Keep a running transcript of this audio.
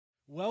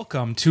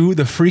Welcome to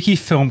the Freaky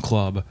Film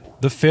Club,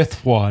 the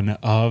fifth one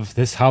of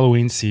this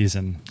Halloween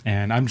season.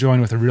 And I'm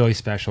joined with a really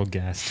special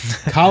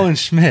guest, Colin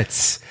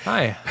Schmitz.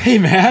 Hi. Hey,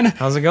 man.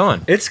 How's it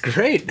going? It's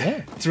great.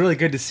 Yeah. It's really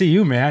good to see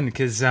you, man,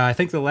 because I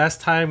think the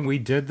last time we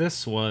did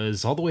this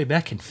was all the way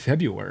back in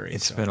February.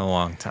 It's been a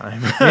long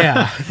time.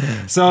 Yeah.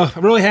 So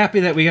I'm really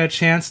happy that we got a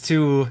chance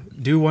to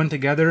do one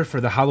together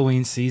for the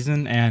Halloween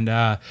season.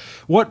 And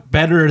what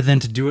better than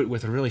to do it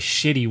with a really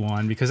shitty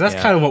one, because that's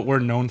kind of what we're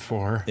known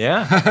for.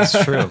 Yeah,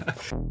 that's true.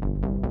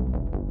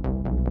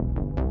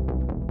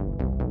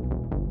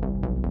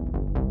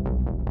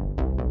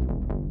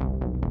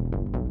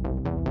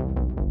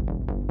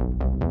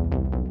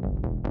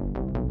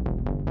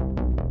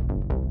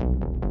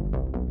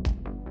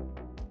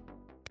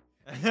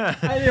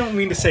 I don't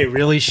mean to say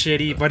really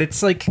shitty, but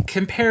it's like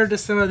compared to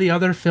some of the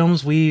other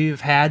films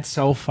we've had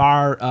so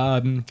far,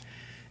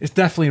 it's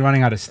definitely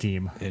running out of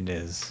steam. It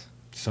is.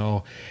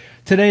 So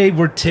today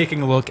we're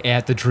taking a look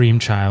at The Dream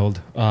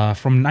Child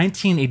from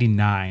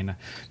 1989.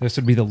 This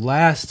would be the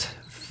last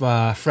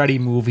Freddy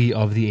movie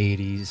of the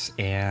 80s,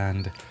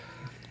 and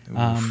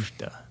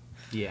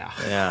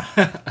Yeah.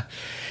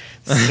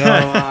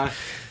 so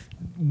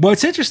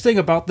what's interesting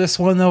about this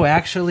one, though,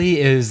 actually,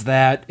 is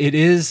that it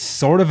is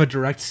sort of a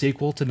direct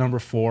sequel to number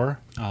 4.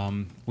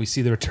 We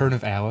see the return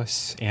of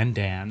Alice and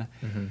Dan,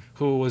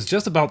 who was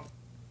just about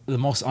the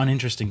most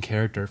uninteresting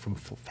character from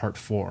part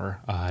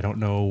 4. I don't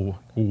know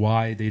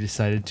why they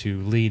decided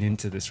to lean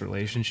into this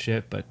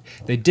relationship, but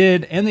they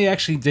did, and they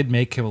actually did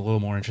make him a little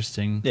more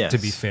interesting, to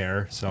be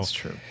fair. So that's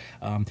true.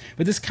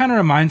 But this kind of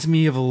reminds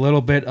me of a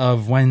little bit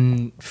of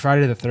when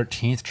Friday the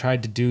 13th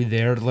tried to do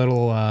their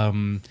little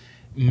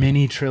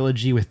mini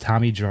trilogy with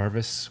Tommy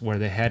Jarvis, where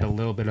they had a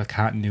little bit of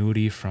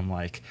continuity from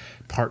like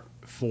part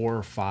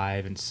 4,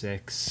 5, and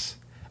 6.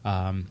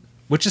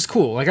 Which is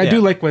cool. Like I do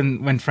like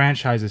when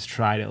franchises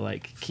try to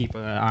like keep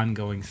an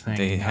ongoing thing.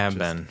 They have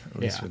been, at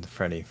least with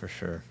Freddy for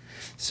sure.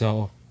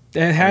 So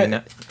it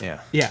had,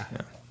 yeah.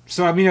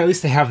 So I mean, at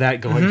least they have that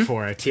going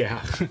for it.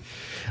 Yeah.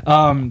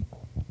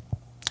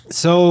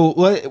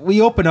 So we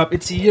open up.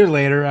 It's a year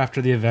later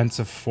after the events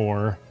of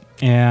 4,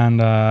 and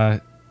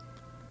Dan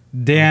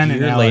a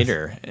year and Alice,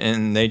 later,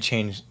 and they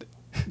changed.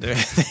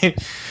 I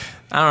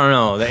don't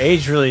know. The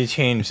age really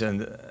changed,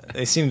 and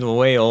they seemed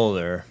way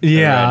older.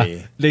 Yeah,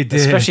 already. they did.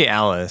 Especially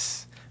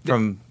Alice,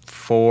 from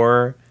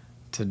 4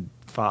 to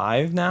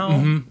 5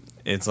 now.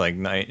 It's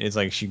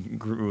like she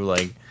grew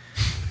like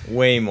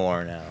way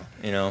more now.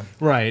 You know.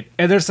 Right,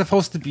 and they're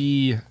supposed to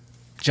be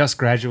just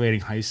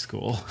graduating high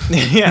school.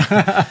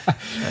 Yeah.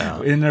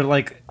 And they're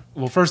like,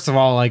 well, first of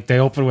all, like they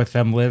open with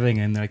them living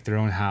in like their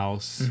own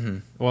house.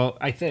 Well,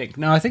 I think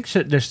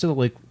they're still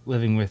like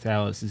living with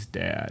Alice's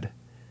dad.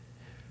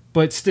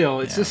 But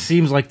still, it just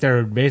seems like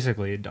they're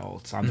basically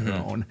adults on their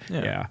own.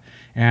 Yeah.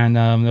 And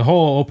the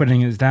whole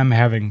opening is them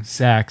having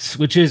sex,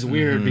 which is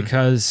weird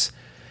because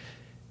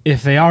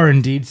if they are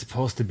indeed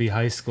supposed to be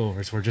high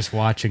schoolers, we're just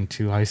watching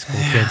 2 high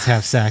school kids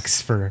have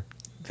sex for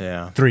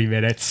 3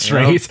 minutes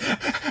straight.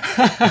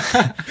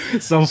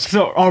 So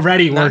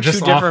already Not we're just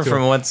too different off to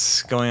from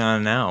what's going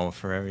on now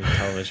for every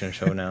television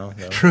show now.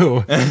 Though.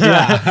 True.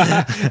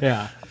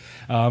 Yeah.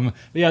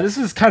 Yeah. This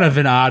is kind of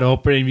an odd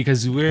opening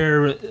because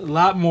we're a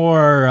lot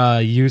more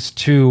used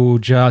to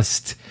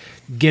just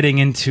getting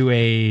into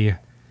a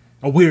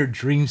weird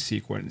dream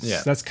sequence.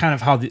 Yeah. That's kind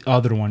of how the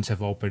other ones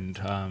have opened.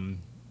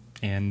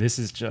 And this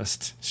is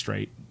just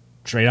straight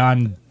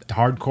on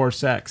hardcore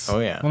sex. Oh,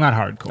 yeah. Well, not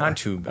hardcore. Not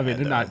too bad. I mean,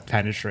 they're not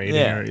penetrating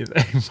or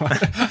anything.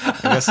 I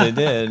guess they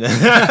did.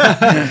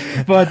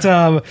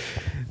 But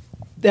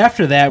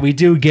after that, we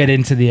do get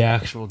into the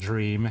actual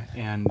dream,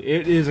 and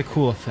it is a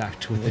cool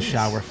effect with the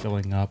shower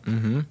filling up.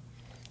 And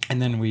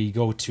then we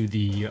go to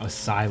the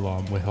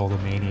asylum with all the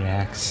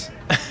maniacs.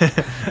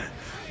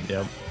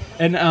 Yep.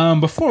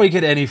 And before we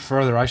get any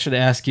further, I should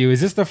ask you,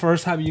 is this the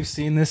first time you've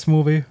seen this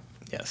movie?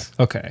 Yes.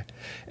 Okay.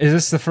 Is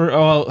this the first...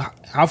 Well,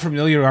 how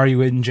familiar are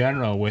you in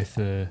general with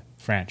the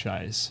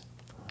franchise?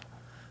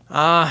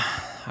 I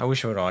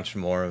wish I would watch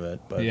more of it,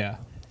 but yeah,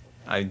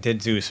 I did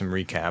do some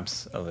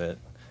recaps of it.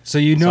 So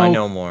you know... So I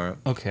know more.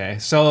 Okay.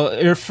 So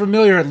you're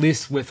familiar at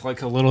least with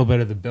like a little bit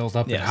of the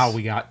build-up and how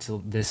we got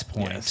to this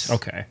point. Yes.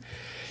 Okay.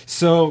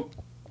 So...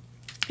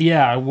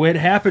 Yeah, what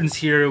happens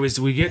here is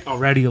we get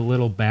already a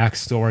little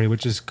backstory,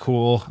 which is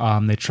cool.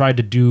 They tried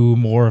to do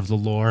more of the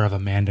lore of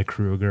Amanda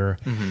Kruger,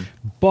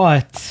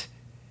 but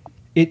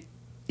it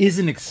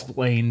isn't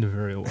explained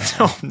very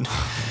well.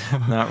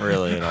 Not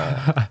really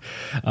at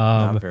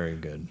all. Not very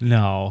good.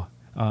 No.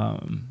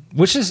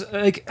 Which is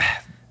like...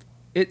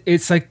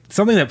 It's like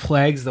something that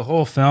plagues the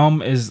whole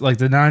film is like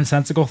the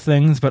nonsensical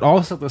things, but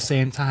also at the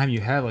same time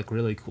you have like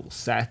really cool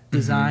set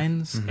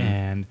designs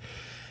and...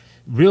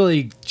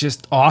 really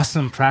just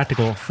awesome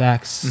practical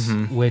effects,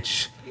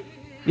 which,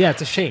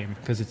 it's a shame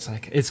because it's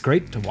like it's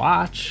great to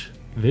watch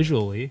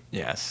visually.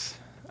 Yes,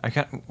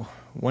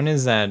 when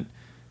is that?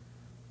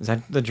 Is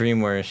that the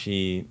dream where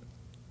she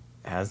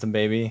has the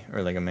baby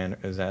or like Amanda?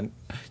 Is that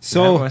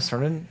how it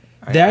started?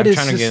 I'm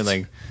trying to get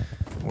like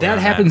That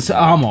happens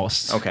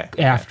almost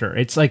after.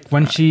 It's like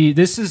when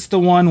this is the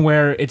one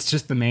where it's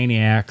just the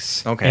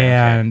maniacs.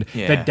 And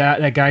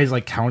that guy's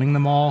like counting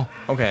them all.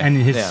 And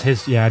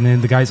and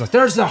then the guy's like,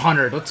 there's the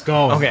 100, let's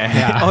go.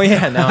 Now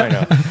I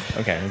know.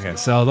 Okay.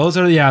 So those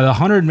are the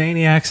 100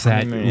 maniacs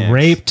that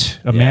raped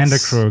Amanda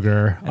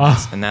Kruger.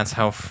 And that's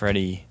how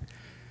Freddy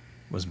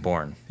was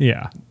born.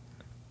 Yeah.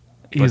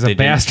 He was a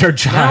bastard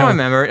child. Now I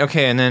remember.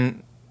 Okay, and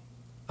then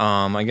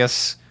I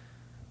guess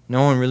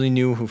no one really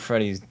knew who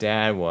Freddy's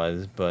dad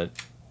was,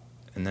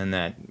 and then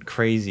that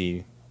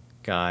crazy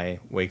guy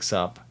wakes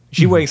up.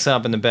 She wakes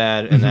up in the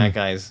bed, and that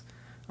guy's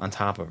on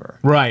top of her.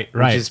 Right.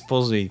 Which is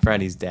supposed to be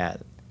Freddy's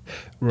dad.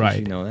 Right.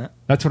 Did you know that?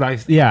 That's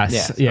what yeah.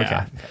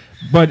 Okay.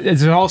 But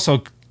it's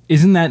also,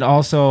 isn't that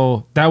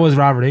also, that was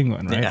Robert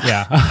Englund, right?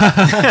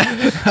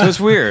 Yeah. So it's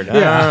weird. I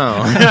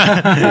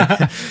don't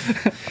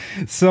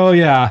know. So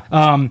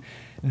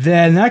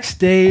the next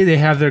day they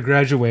have their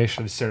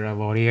graduation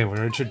ceremony, and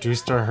we're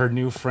introduced to her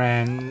new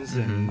friends,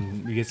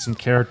 and we get some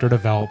character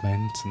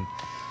development, and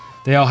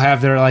they all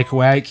have their like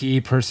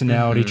wacky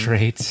personality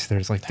traits.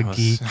 There's like the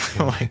geek,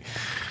 like,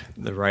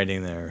 the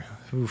writing there.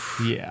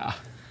 Oof. Yeah,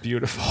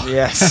 beautiful.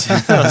 Yes.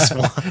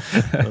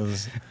 That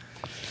was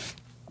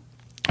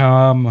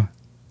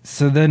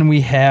So then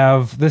we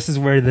have, this is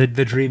where the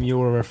dream you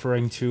were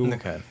referring to.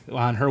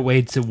 On her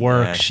way to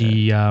work,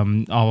 she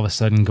all of a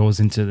sudden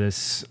goes into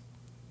this.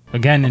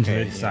 Again, into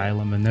the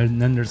asylum, and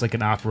then there's like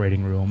an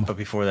operating room. But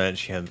before that,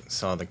 she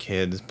saw the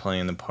kids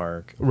playing in the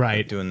park,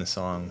 doing the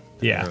song.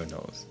 Everyone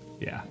knows.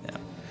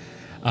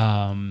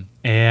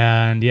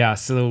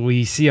 So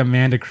we see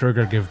Amanda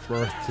Kruger give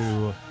birth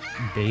to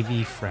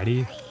baby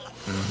Freddy.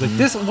 Like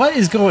this, what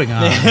is going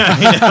on?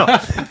 I know.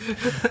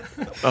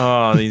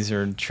 Oh, these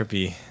are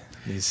trippy.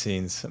 These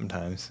scenes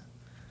sometimes.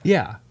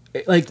 Yeah,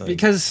 like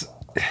because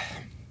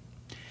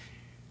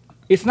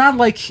it's not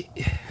like.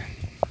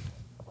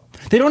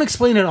 They don't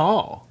explain at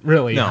all,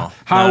 really,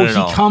 how he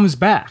comes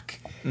back.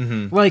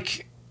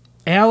 Like,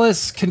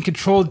 Alice can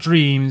control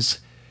dreams,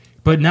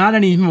 but not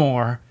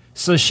anymore.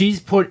 So she's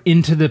put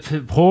into the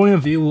point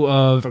of view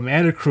of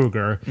Amanda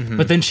Kruger,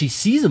 but then she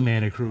sees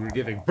Amanda Kruger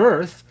giving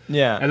birth.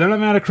 Yeah. And then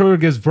Amanda Kruger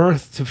gives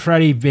birth to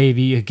Freddy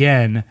baby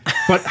again.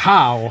 But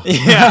how?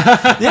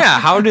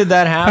 How did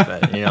that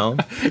happen, you know?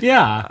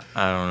 Yeah.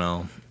 I don't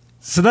know.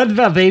 So then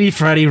baby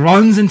Freddy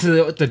runs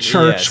into the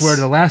church where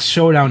the last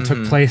showdown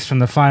took place from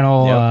the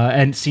final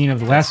end scene of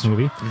the last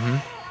movie.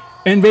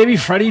 And baby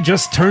Freddy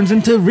just turns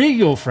into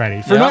real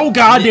Freddy for no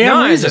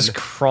goddamn reason. He just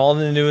crawled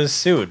into his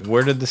suit.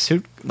 Where did the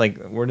suit,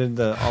 where did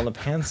all the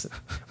pants,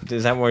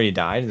 is that where he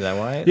died? Is that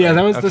why? Yeah,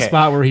 that was the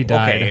spot where he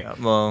died.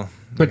 Okay, well,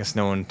 I guess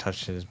no one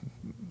touched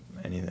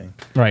anything.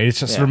 Right, it's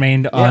just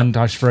remained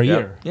untouched for a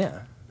year.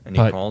 Yeah, and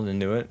he crawled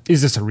into it.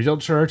 Is this a real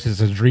church? Is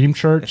this a dream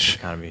church?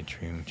 It's gotta be a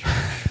dream church.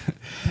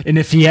 And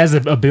if he has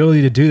the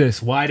ability to do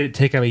this, why did it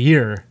take him a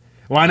year?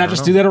 Why not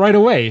just do that right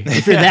away?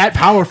 If you're that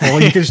powerful,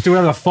 you can just do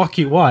whatever the fuck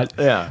you want.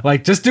 Yeah.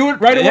 Like, just do it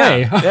right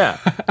away. Yeah.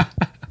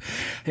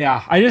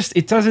 Yeah,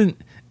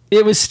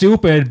 it was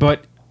stupid,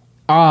 but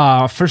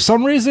for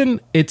some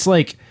reason, it's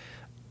like,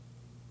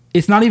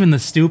 it's not even the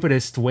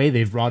stupidest way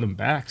they've brought him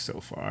back so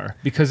far.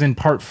 Because in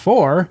part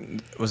 4...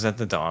 Was that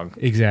the dog?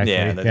 Exactly.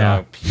 Yeah, the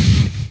dog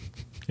peed.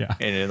 Yeah.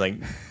 And it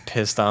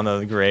pissed on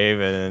the grave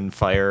and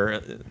fire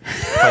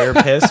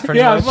piss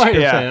pretty much. Fire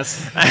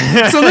piss.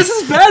 So this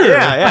is better.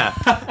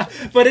 Yeah.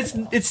 But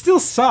it still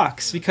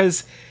sucks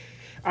because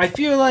I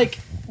feel like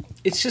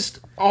it's just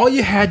all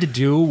you had to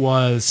do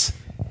was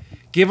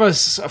give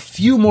us a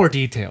few more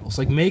details,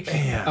 like make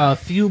a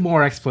few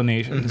more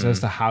explanations as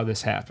to how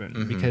this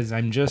happened because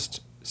I'm just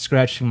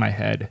scratching my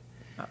head.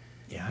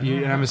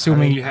 And I'm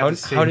assuming you had the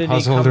same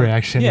puzzled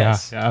reaction.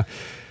 Yes. Yeah.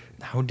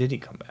 How did he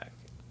come back?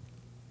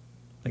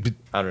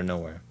 Out of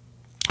nowhere.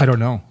 I don't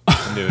know.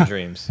 Into his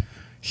dreams.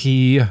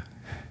 I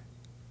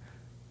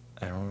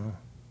don't know.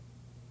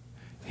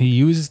 He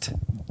used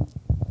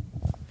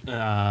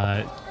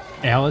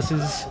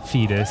Alice's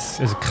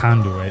fetus as a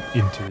conduit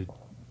into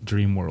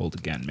dream world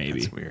again, maybe.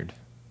 That's weird.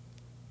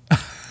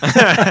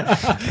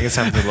 I guess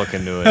I have to look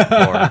into it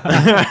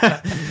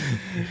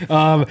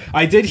more.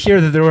 I did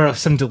hear that there were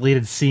some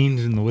deleted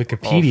scenes in the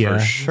Wikipedia. Oh,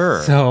 for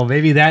sure. So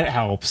maybe that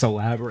helps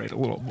elaborate a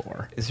little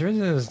more. Is there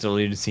those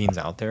deleted scenes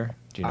out there?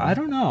 Do you know? I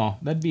don't know.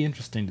 That'd be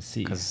interesting to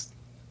see. Because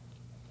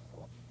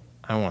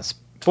I don't want to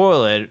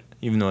spoil it,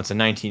 even though it's a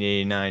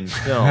 1989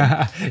 film.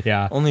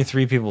 Yeah. Only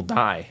 3 people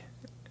die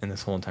in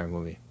this whole entire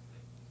movie.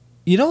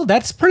 You know,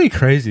 that's pretty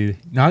crazy.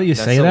 Now that you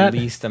say that. That's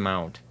the least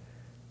amount.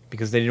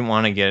 Because they didn't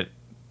want to get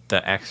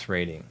the X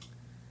rating.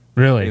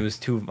 Really? It was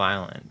too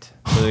violent.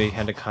 So they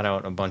had to cut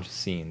out a bunch of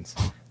scenes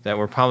that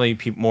were probably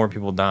more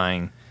people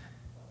dying.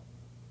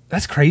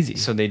 That's crazy.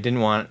 So they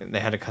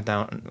had to cut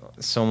down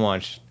so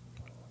much.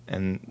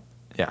 And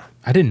yeah.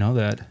 I didn't know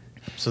that.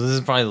 So this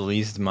is probably the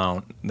least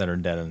amount that are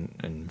dead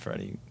in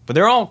Freddy. But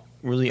they're all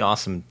really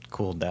awesome,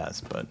 cool deaths.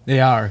 But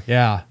they are,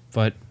 yeah.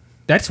 But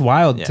that's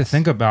wild to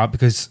think about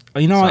because,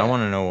 you know... So I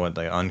want to know what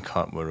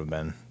uncut would have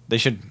been. They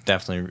should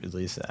definitely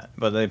release that.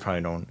 But they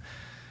probably don't...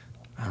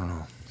 I don't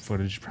know.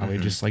 footage probably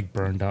just like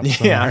burned up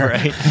somewhere.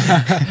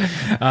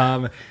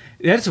 Yeah, right.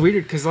 That's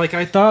weird because like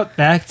I thought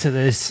back to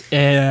this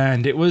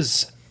and it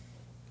was,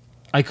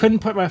 I couldn't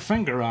put my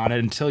finger on it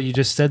until you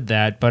just said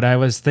that, but I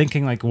was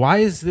thinking like,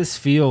 why does this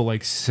feel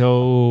like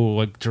so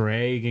like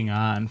dragging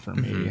on for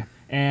me?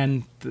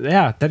 And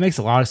yeah, that makes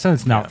a lot of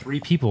sense. Now 3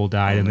 people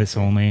died in this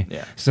only.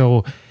 Yeah.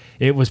 So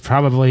it was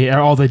probably,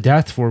 all the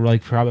deaths were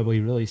like probably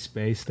really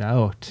spaced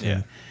out.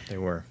 Yeah, they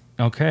were.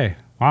 Okay.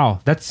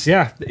 Wow. That's,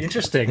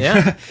 interesting.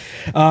 Yeah.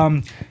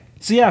 From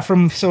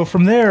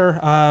there,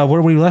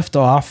 where we left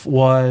off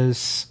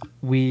was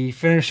we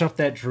finish up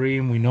that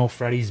dream. We know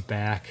Freddy's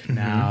back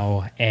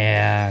now,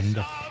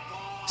 and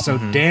so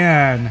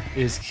Dan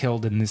is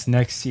killed in this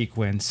next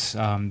sequence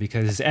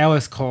because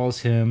Alice calls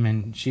him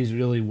and she's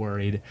really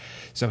worried.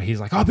 So he's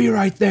like, "I'll be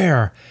right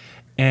there,"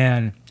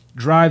 and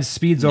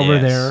speeds over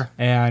there,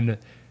 and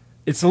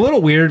it's a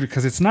little weird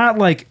because it's not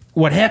like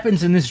what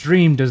happens in this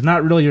dream does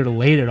not really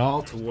relate at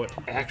all to what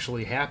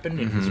actually happened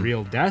in his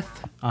real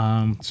death.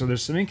 So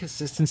there's some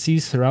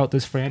inconsistencies throughout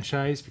this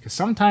franchise because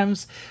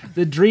sometimes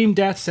the dream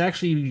deaths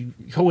actually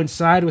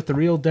coincide with the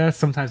real death.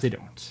 Sometimes they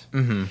don't.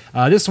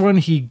 This one,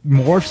 he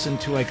morphs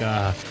into like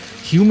a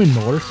human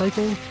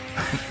motorcycle.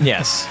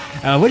 Yes.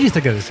 What do you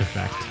think of this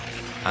effect?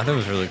 I thought it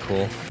was really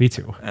cool. Me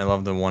too. I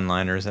love the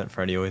one-liners that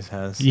Freddy always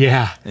has.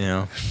 Yeah. You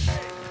know?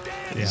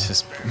 It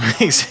just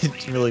makes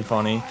it really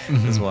funny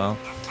as well.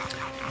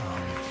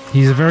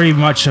 He's very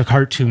much a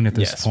cartoon at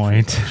this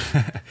point.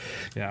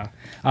 Yeah.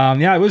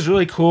 It was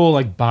really cool,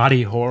 like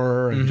body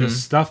horror and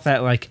just stuff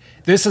that like,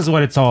 this is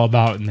what it's all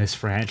about in this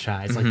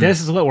franchise. Like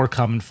this is what we're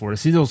coming for, to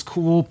see those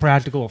cool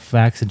practical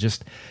effects and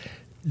just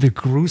the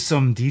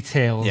gruesome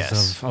details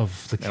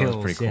of the kills. That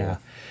was pretty cool. Yeah.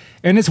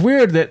 And it's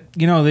weird that,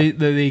 you know,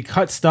 they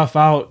cut stuff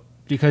out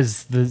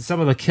because some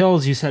of the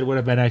kills you said would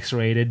have been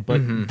X-rated,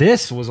 but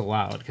this was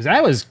allowed because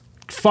I was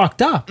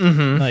fucked up.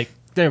 Like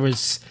there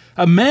was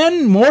a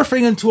man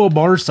morphing into a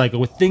motorcycle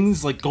with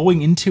things like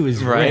going into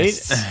his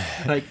wrists.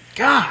 Like,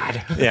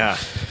 God. Yeah.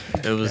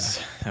 That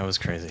was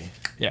crazy.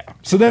 Yeah.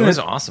 So then it was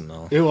awesome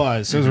though. It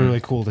was really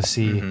cool to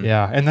see.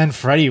 Yeah. And then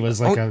Freddy was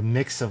like a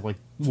mix of like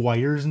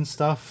wires and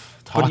stuff.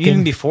 Talking. But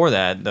even before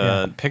that,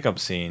 the pickup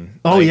scene.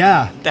 Oh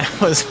yeah. That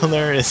was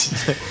hilarious.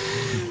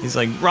 He's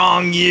like,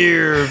 wrong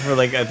year for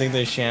like, I think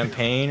the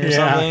champagne or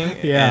something.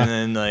 Yeah. And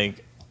then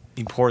like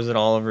he pours it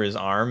all over his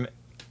arm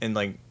and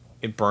like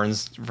it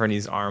burns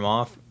Freddy's arm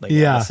off, like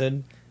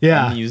acid.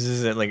 Yeah. And he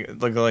uses it like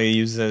he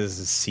uses it as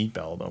a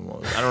seatbelt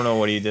almost. I don't know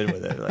what he did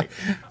with it. Like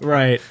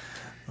right.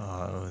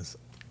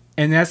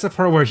 And that's the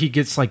part where he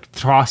gets like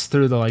tossed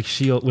through the like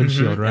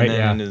windshield, right?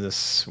 And then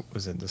into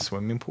was it the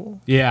swimming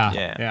pool?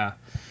 Yeah.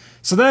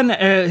 So then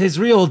his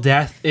real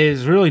death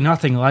is really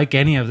nothing like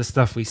any of the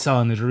stuff we saw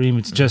in the dream.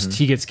 It's just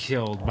he gets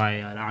killed by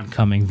an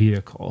oncoming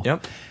vehicle.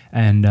 Yep.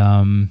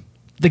 And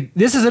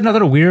this is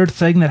another weird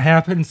thing that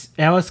happens.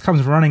 Alice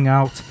comes running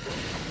out.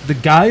 The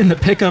guy in the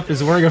pickup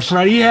is wearing a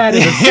Freddy hat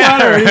and a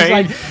sweater. And he's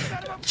like,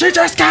 she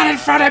just got in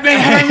front of me.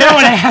 I don't know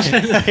what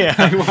happened.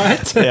 Like,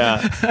 what?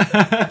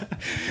 Yeah.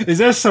 Is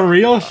this a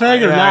real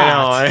thing or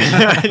not?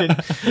 I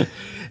know.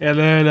 And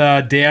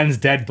then Dan's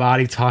dead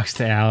body talks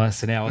to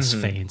Alice, and Alice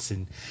faints.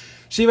 And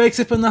she wakes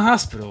up in the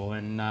hospital.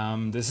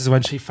 And this is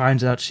when she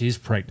finds out she's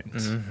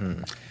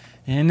pregnant.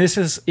 And this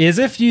is as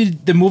if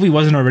the movie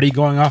wasn't already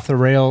going off the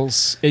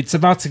rails. It's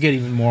about to get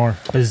even more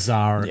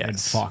bizarre and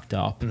fucked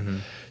up.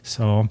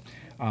 So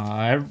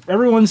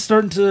everyone's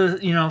starting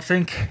to,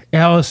 think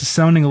Alice is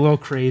sounding a little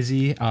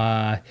crazy.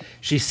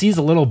 She sees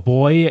a little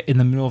boy in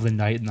the middle of the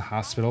night in the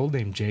hospital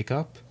named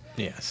Jacob.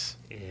 Yes.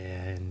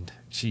 And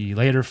she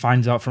later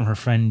finds out from her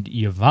friend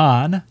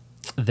Yvonne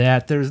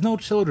that there's no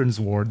children's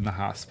ward in the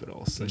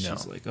hospital. So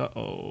she's like,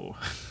 uh-oh.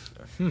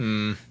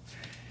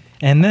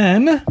 And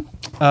then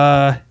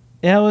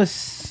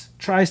Alice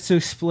tries to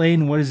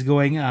explain what is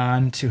going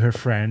on to her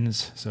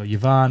friends. So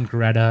Yvonne,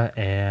 Greta,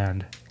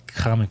 and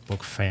comic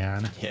book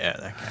fan. Yeah,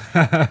 that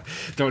guy.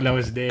 Don't know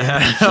his name.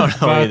 I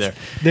don't know either.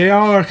 They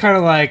all are kind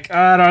of like,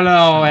 I don't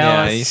know,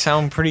 Alice. Yeah, you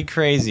sound pretty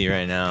crazy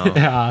right now.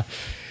 Yeah.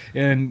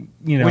 And,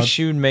 which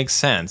would make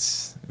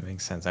sense. It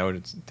makes sense. I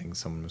would think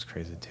someone was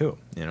crazy too,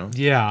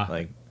 Yeah.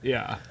 Like,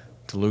 yeah.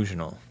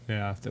 Delusional.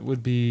 Yeah, it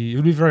would be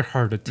very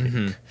hard to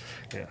take.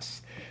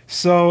 Yes.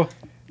 So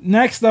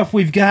next up,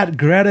 we've got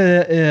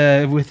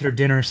Greta with her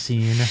dinner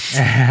scene,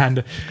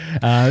 and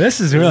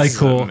this is really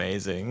cool.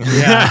 Amazing.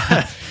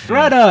 Yeah,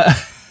 Greta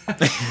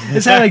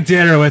is having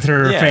dinner with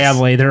her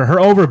family. They're her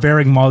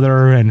overbearing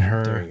mother and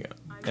her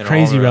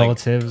crazy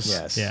relatives.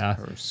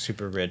 Her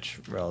super rich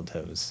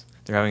relatives.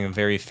 They're having a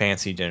very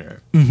fancy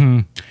dinner.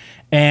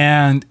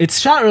 And it's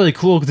shot really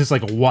cool because it's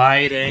like a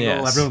wide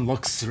angle. Everyone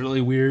looks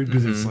really weird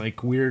because it's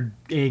like weird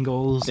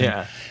angles.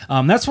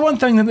 And, that's one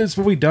thing that this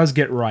movie does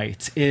get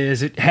right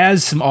is it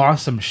has some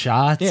awesome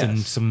shots and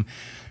some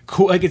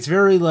cool. Like it's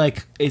very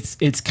like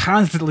it's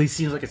constantly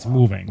seems like it's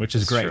moving, which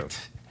is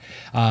great.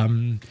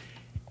 And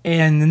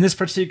in this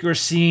particular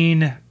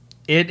scene,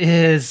 it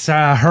is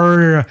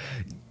her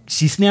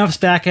she snaps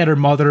back at her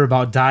mother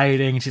about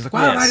dieting, and she's like,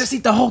 "Why don't I Yes. just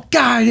eat the whole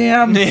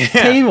goddamn Yeah.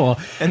 table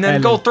And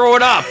then go throw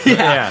it up.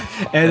 Yeah.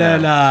 And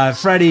then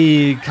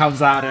Freddie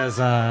comes out as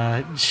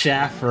a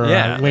chef or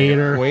Yeah, a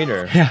waiter.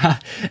 waiter. Yeah,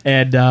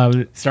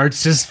 and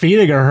starts just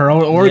feeding her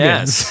own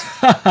organs.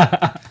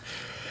 Yes.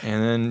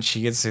 And then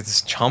she gets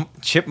this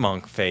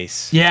chipmunk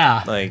face.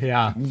 Yeah, Like-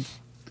 yeah,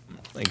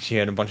 Like she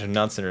had a bunch of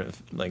nuts in her.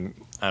 Like,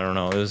 I don't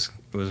know. It was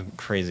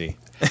crazy.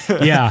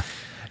 yeah.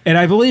 And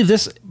I believe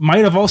this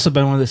might have also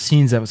been one of the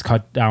scenes that was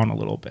cut down a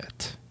little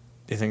bit.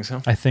 You think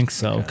so? I think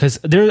so Okay. because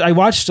I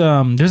watched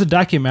there's a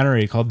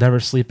documentary called Never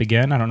Sleep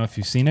Again. I don't know if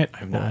you've seen it.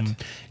 I've not.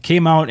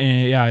 Came out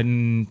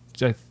in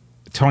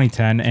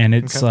 2010, and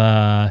it's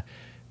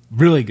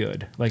really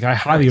good. Like I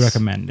highly Nice.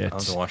 recommend it. I'll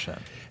have to watch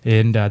that.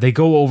 And they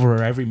go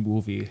over every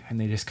movie, and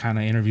they just kind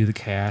of interview the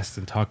cast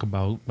and talk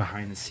about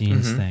behind the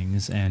scenes Mm-hmm.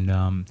 things.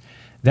 And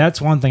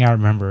that's one thing I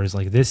remember is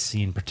like this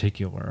scene in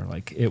particular.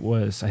 Like it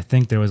was, I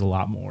think there was a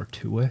lot more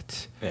to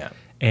it. Yeah.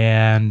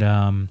 And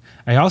I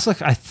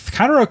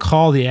kind of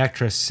recall the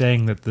actress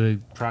saying that the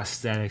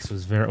prosthetics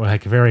was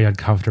very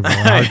uncomfortable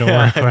and hard to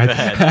work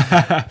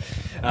with.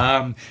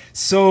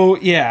 So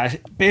yeah,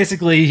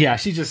 basically, yeah,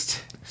 she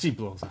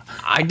blows up.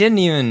 I didn't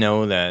even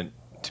know that.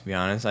 To be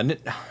honest, I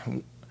didn't.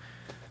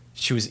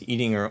 She was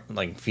eating her,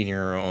 like feeding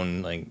her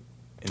own, like.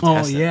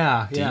 Intestine.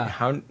 yeah, Do you- yeah.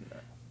 How?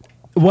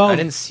 Well, I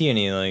didn't see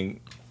any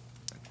like.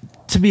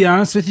 to be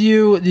honest with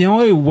you, the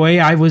only way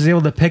I was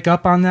able to pick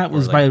up on that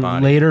was like by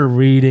body. later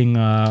reading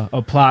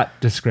a plot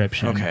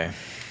description. Okay.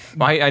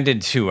 Well, I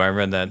did too. I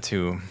read that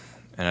too,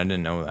 and I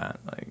didn't know that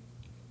like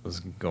was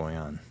going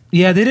on.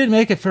 Yeah, they didn't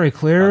make it very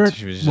clear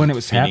She was just when it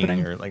was feeding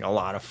happening. her, like a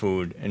lot of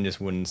food and just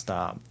wouldn't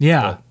stop.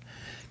 Yeah,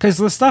 because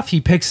the stuff he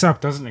picks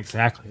up doesn't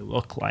exactly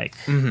look like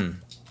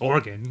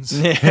organs.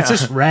 Yeah. It's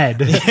just red.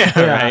 Yeah,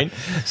 right.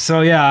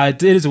 So yeah,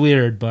 it is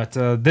weird, but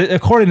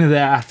according to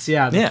that,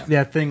 Yeah.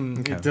 that thing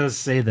Okay. it does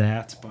say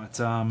that. But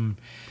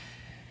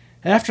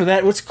after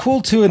that, what's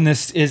cool too in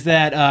this is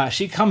that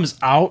she comes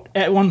out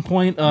at one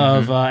point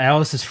of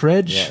Alice's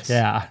fridge. Yes.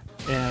 Yeah,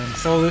 and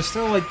so there's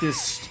still like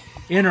this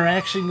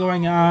interaction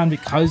going on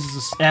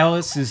because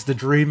Alice is the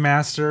Dream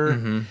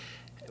Master.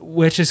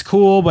 Which is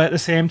cool, but at the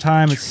same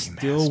time, it's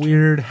still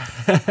weird.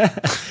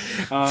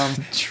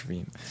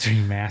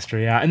 Dream Master,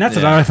 yeah. And that's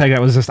another thing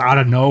that was just out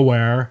of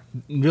nowhere.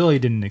 Really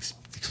didn't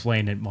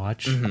explain it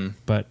much.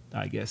 But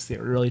I guess they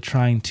were really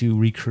trying to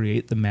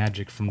recreate the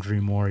magic from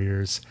Dream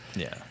Warriors.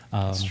 Yeah,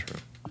 that's true.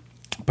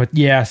 But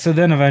yeah, so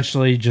then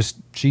eventually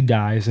she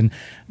dies. And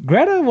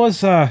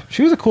Greta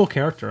she was a cool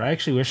character. I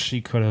actually wish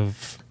she could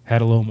have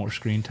had a little more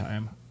screen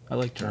time. I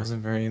liked It her.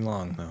 wasn't very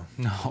long though.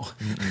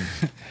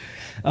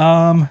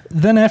 No.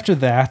 Then after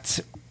that,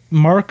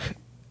 Mark.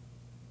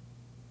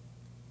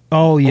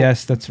 Oh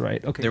yes, that's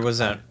right. Okay. There was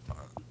that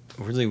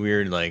really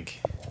weird like.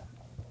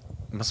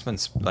 It must have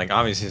been like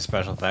obviously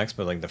special effects,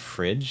 but like the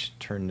fridge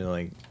turned to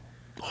like.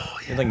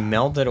 It like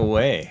melted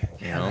away.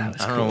 You know, that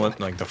was I don't know what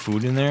like the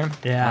food in there.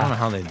 Yeah. I don't know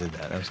how they did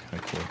that. That was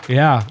kind of cool.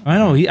 Yeah, I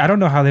know. I don't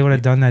know how they would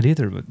have done that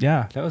either, but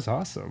yeah, that was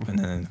awesome.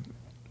 And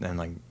then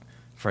like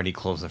Freddy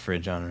closed the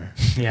fridge on her.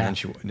 Yeah. And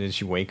then did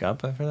she wake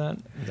up after that?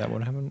 Is that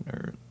what happened?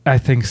 Or I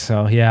think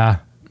so. Yeah,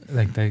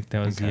 I think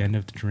that was the Okay. end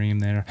of the dream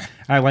there.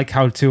 I like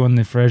how too when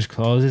the fridge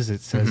closes, it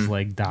says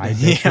like "die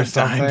bitch" or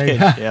something.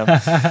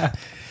 Yeah.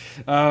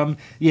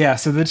 Yeah.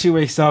 So then she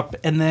wakes up,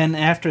 and then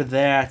after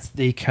that,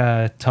 they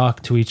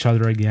talk to each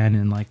other again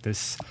in like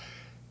this.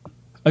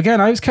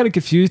 Again, I was kind of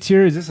confused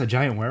here. Is this a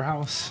giant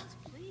warehouse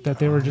that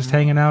they were just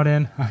hanging out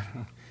in?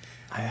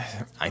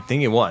 I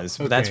think it was.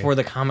 But that's Okay. where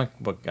the comic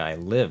book guy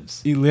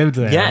lives. He lived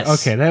there. Yes.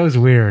 Okay, that was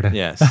weird.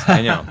 Yes,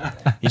 I know.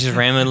 He just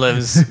randomly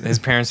lives. His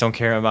parents don't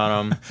care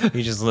about him.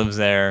 He just lives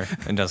there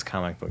and does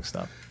comic book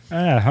stuff.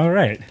 Ah, all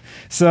right.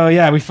 So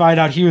yeah, we find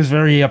out he was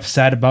very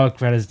upset about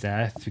Greta's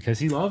death because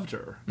he loved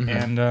her,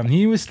 and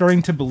he was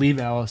starting to believe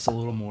Alice a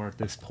little more at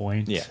this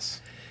point.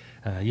 Yes.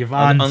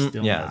 Yvonne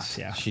still yes. does,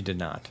 yeah. She did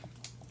not.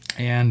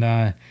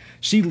 And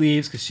she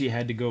leaves because she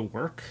had to go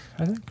work,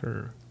 I think,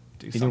 or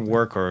do Either something.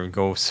 work or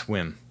go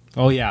swim.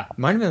 Oh yeah,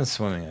 Might have been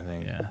swimming, I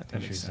think. yeah, I that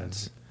think makes she said.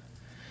 sense.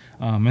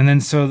 And then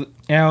so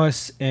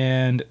Alice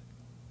and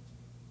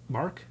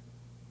Mark.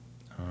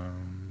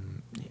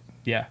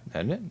 Yeah,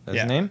 That it? That's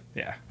yeah. his name?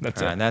 Yeah,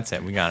 that's All it. right, that's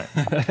it. We got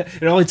it.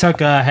 It only took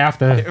half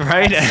the.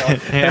 Right?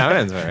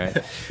 Yeah, that's all right.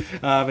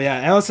 But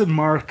yeah, Alice and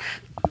Mark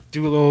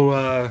do a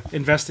little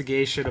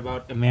investigation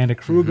about Amanda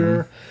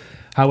Kruger.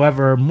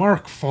 However,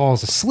 Mark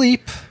falls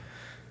asleep.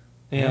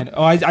 And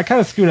I kind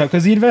of screwed up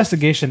because the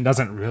investigation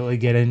doesn't really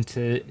get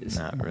into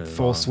Not really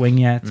full long. swing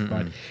yet,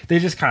 but they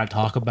just kind of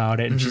talk about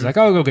it. And she's like,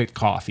 "I'll go get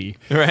coffee."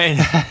 Right?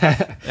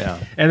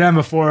 Yeah. And then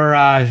before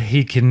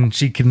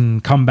she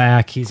can come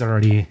back, he's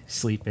already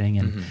sleeping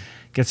and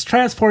gets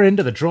transported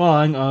into the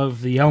drawing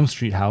of the Elm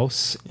Street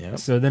house. Yep.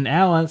 So then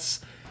Alice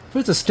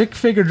puts a stick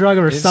figure drawing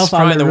of It's herself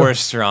probably on the room.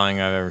 worst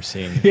drawing I've ever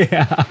seen.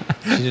 Yeah.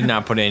 She did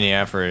not put any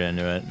effort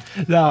into it.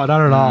 No,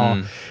 not at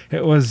all.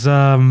 It was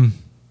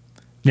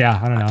Yeah,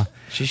 I don't know.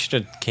 She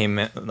should have came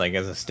in, like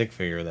as a stick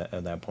figure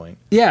at that point.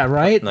 Yeah,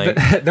 right. Like-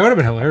 that would have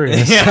been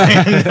hilarious. Yeah,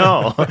 I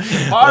know.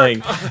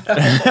 Like,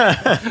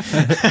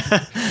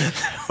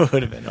 that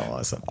would have been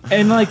awesome.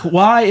 And like,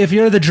 why, if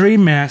you're the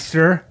Dream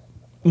Master,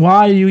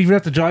 why do you even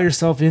have to draw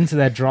yourself into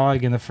that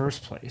drawing in the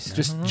first place?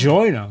 Just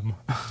join them.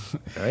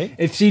 Right?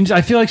 It seems.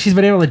 I feel like she's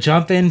been able to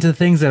jump into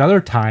things at other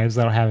times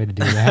without having to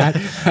do that.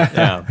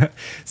 Yeah.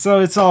 So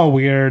it's all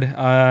weird.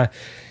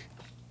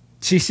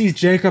 She sees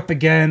Jacob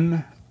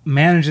again,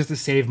 manages to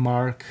save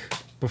Mark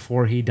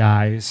before he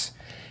dies,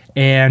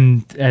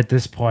 and at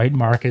this point,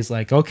 Mark is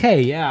like,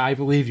 "Okay, yeah, I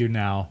believe you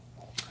now."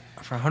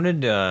 How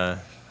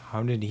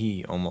did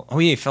he almost? Oh,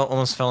 yeah, he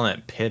almost fell in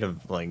that pit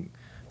of like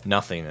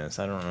nothingness.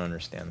 I don't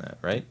understand that,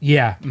 right?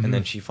 Yeah, And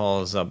then she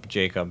follows up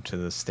Jacob to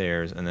the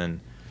stairs, and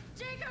then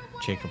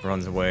Jacob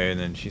runs away, and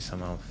then she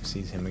somehow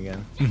sees him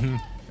again.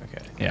 Mhm.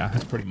 Okay. Yeah,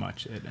 that's pretty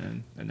much it,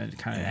 and then it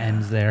kind of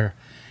ends there.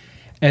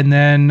 And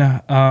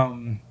then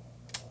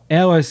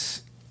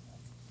Alice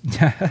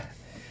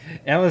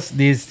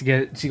needs to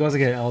get. She goes to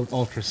get an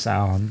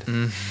ultrasound,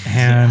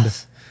 and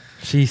Yes.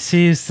 she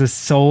sees the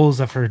souls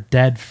of her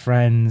dead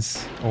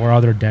friends or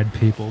other dead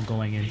people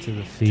going into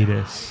the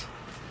fetus.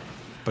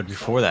 But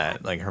before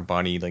that, like her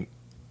body like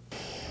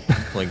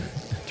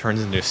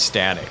turns into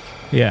static.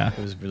 Yeah, It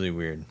was really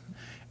weird.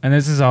 and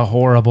this is a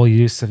horrible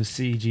use of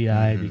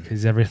CGI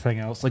because everything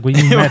else, like when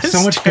you have so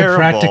was much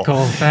terrible. good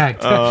practical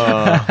effect,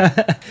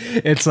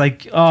 it's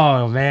like,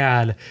 oh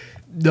man,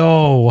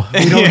 no,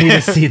 we don't need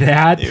to see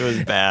that. It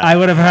was bad. I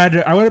would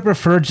have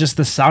preferred just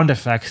the sound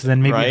effects,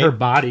 then maybe Right? her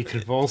body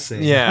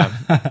convulsing. Yeah.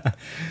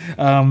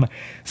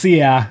 So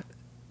yeah,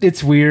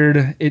 it's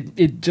weird.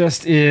 It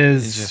just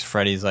is. It's just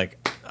Freddy's like,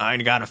 I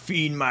gotta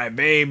feed my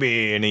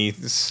baby, and he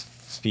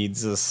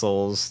feeds the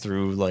souls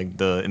through like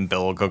the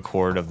umbilical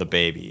cord of the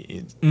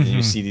baby. And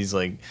you see these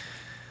like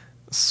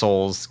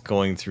souls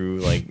going through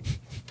like,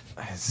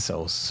 it's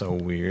so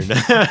weird.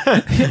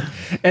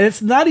 And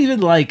it's not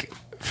even like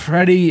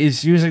Freddy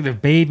is using the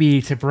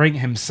baby to bring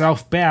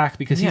himself back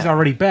because he's Yeah.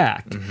 already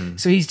back.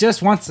 So he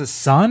just wants a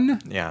son.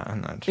 Yeah,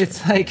 I'm not sure.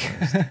 It's like,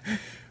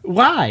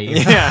 why?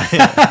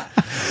 yeah.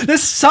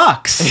 This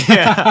sucks.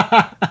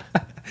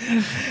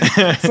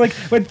 It's like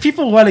when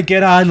people want to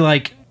get on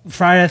like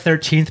Friday the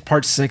 13th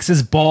Part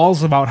 6's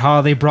balls about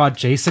how they brought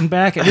Jason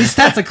back. At least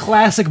that's a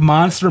classic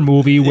monster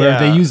movie where Yeah.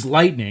 they use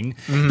lightning.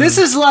 This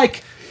is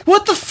like,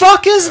 what the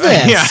fuck is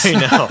this? Yeah,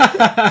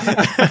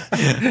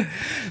 I know.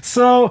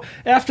 So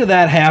after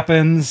that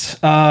happens,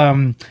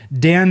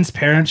 Dan's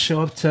parents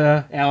show up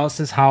to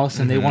Alice's house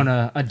and they want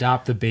to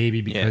adopt the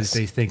baby because Yes.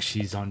 they think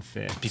she's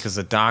unfit. Because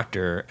the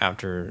doctor,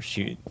 after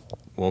she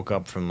woke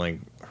up from like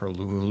her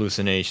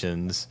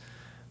hallucinations,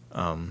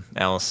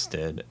 Alice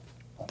did.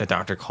 The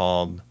doctor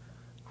called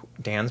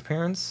Dan's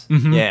parents.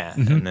 Yeah,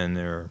 and then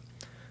they're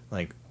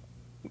like,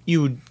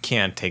 "You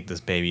can't take this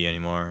baby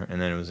anymore." And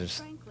then it was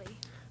just,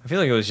 I feel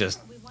like it was just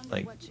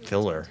like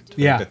filler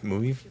to Yeah. make the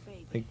movie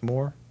like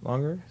more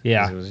longer.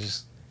 Yeah. 'Cause it was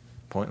just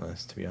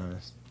pointless, to be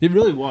honest. It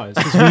really was.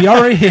 'Cause we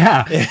already,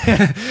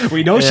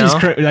 we know You she's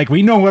know? like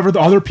we know whatever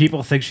the other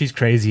people think she's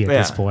crazy at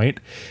this Yeah. point.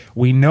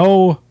 We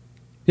know.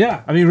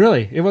 Yeah, I mean,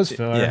 really, it was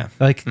filler. Yeah.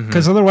 Like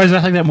because otherwise,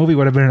 I think that movie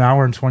would have been an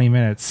hour and 20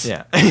 minutes.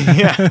 Yeah,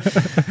 yeah,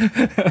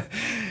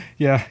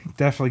 Yeah,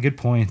 definitely good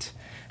point.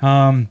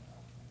 And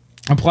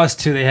plus,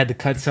 too, they had to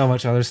cut so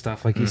much other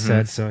stuff, like you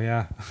said. So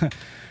yeah,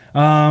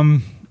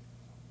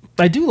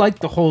 I do like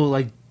the whole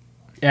like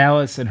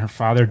Alice and her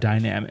father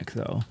dynamic,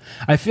 though.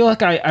 I feel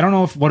like I don't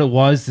know what it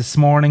was this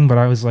morning, but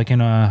I was like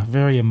in a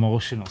very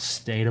emotional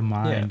state of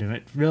mind, and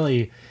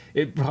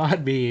it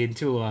brought me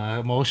into an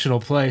emotional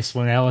place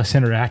when Alice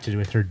interacted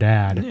with her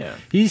dad. Yeah.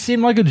 He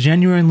seemed like a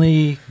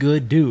genuinely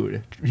good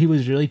dude. He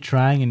was really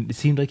trying, and it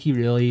seemed like he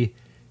really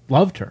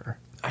loved her.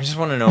 I just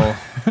want to know.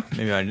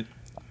 Maybe I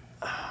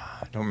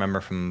don't remember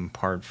from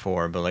part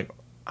 4, but like,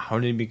 how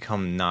did he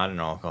become not an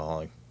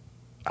alcoholic?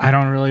 I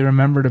don't really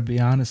remember, to be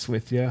honest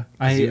with you.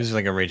 'Cause he was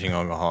like a raging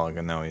alcoholic,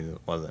 and now he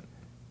wasn't.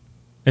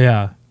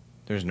 Yeah,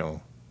 There's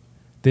no.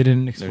 they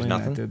didn't There's explain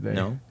nothing. that, did they?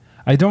 No.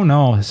 I don't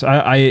know. So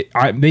I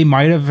they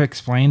might have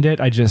explained it.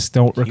 I just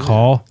don't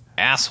recall.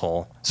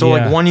 Asshole. So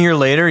Yeah. like 1 year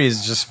later,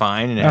 he's just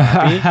fine and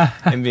happy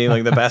and being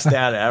like the best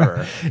dad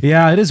ever.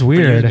 Yeah, it is But he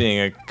was weird. being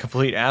a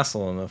complete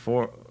asshole in the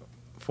four.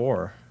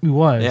 He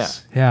was.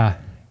 Yeah.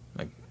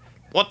 Yeah.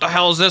 What the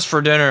hell is this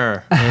for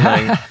dinner? And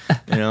like,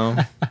 you know.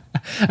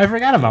 I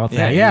forgot about Yeah,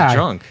 that. he was Yeah.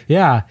 drunk.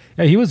 Yeah.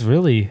 Yeah, he was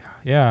really.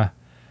 Yeah.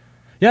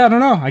 Yeah, I don't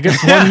know. I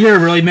guess 1 year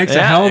really makes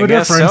a hell of a I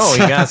guess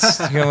difference.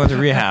 So he went to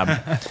rehab.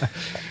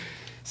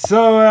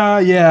 So,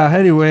 yeah,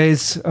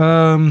 anyways,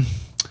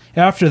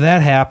 after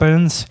that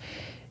happens,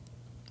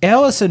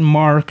 Alice and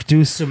Mark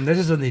do some, this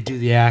is when they do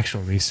the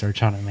actual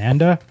research on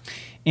Amanda,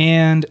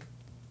 and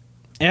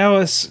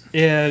Alice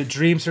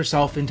dreams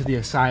herself into the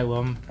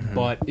asylum,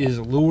 but is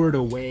lured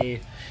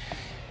away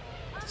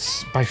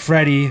by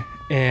Freddy,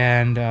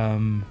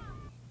 and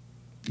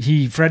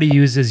Freddy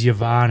uses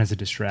Yvonne as a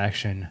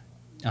distraction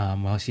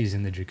while she's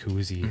in the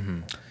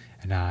jacuzzi.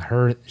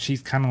 And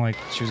she's kind of like,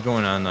 She was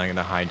going on like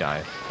the high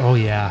dive. oh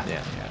yeah,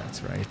 Yeah.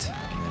 that's right.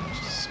 And then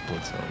she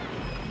splits over.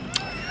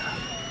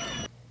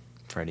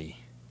 Freddy.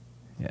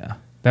 Yeah,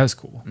 that was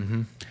cool.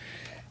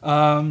 Mm-hmm.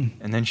 Um,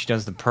 And then she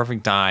does the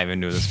perfect dive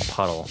into this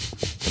puddle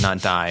to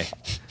not die.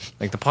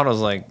 Like the puddle's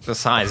like the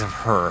size of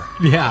her,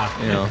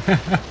 yeah, you know.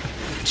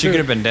 She could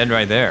have been dead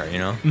right there, you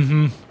know.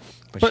 mm-hmm.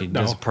 But But she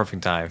does no. a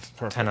perfect dive.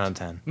 Perfect. 10 out of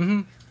 10.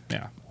 Mm-hmm.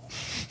 Yeah.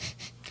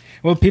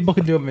 Well, people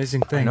can do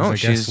amazing things. No, I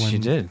guess she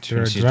when did.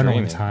 their She's adrenaline's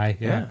dreaming. high.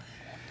 Yeah.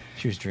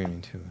 She was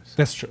dreaming too. So.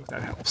 That's true.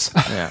 That helps.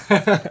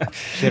 Yeah.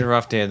 She had a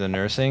rough day at the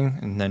nursing,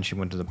 and then she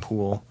went to the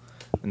pool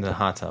and the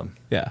hot tub.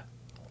 Yeah.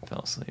 Fell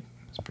asleep.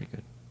 It's pretty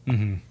good.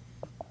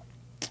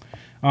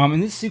 Mm-hmm. In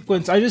this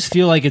sequence, I just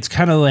feel like it's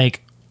kind of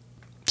like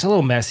it's a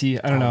little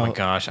messy. I don't know. Oh my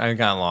gosh, I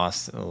got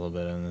lost a little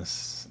bit in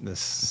this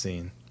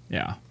scene.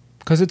 Yeah,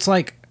 because it's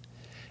like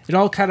it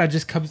all kind of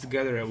just comes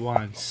together at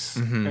once,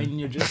 and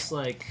you're just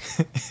like,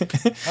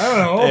 I don't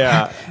know.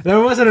 Yeah. There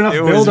wasn't enough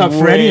It build was up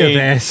for any of way-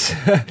 this.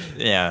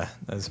 Yeah,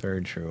 that's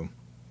very true.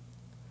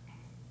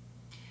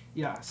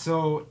 Yeah,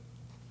 so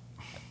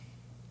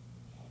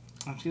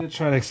I'm just gonna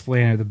try to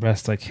explain it the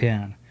best I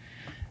can.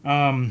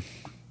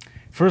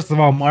 First of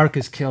all, Mark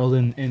is killed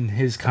in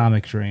his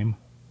comic dream.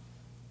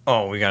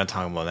 Oh, we got to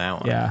talk about that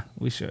one. Yeah,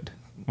 we should.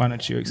 Why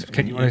don't you?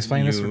 Can you want to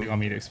explain this, or do you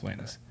want me to explain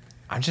this?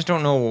 I just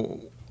don't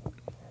know.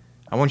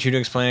 I want you to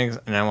explain it,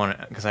 and I want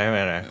to, because I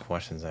had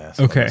questions to ask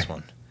Okay. about this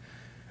one.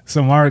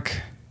 So Mark,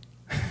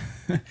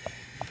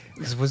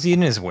 'Cause was he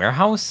in his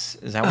warehouse?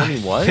 Is that what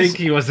he was? I think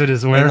he was at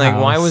his And warehouse.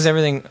 like, why was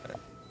everything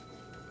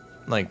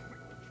like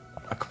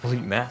a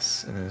complete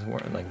mess in his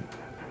work? Like,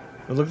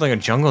 it looked like a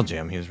jungle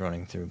gym he was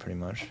running through, pretty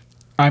much.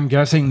 I'm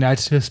guessing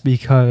that's just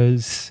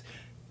because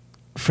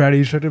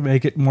Freddy tried to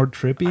make it more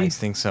trippy. I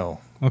think so.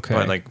 Okay.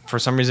 But like, for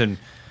some reason,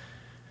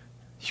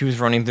 he was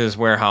running through his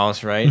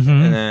warehouse, right?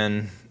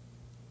 Mhm.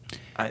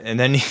 And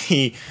then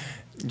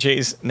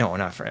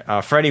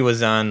Freddy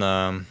was on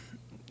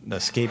the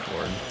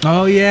skateboard,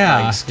 Oh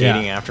yeah, like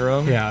skating yeah. after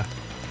him. Yeah,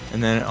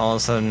 And then all of a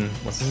sudden,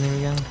 what's his name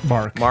again?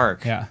 Mark.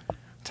 Mark. Yeah,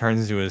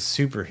 Turns into a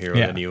superhero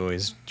Yeah. that he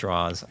always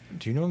draws.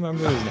 Do you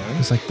remember his name?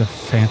 it's like the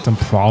Phantom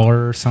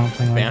Prowler or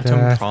something like that.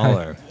 Phantom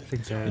Prowler. I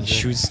think that And is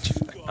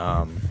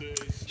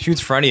it.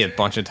 shoots Freddy a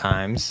bunch of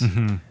times,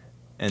 Mm-hmm.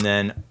 and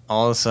then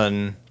all of a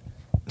sudden,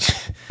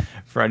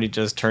 Freddy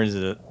just turns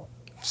into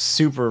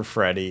Super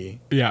Freddy.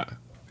 Yeah.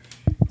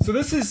 So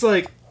this is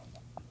like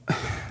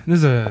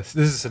this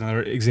is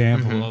another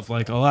example of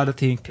like a lot of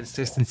the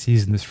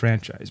inconsistencies in this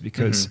franchise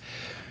because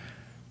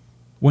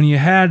when you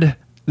had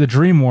the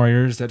Dream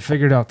Warriors that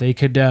figured out they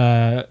could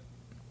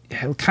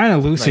kind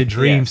of lucid Like,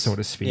 dream, yes. so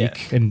to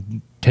speak, Yeah.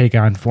 and take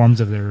on forms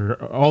of their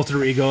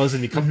alter egos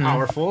and become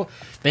powerful,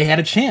 they had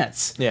a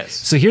chance. Yes.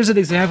 So here's an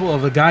example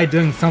of a guy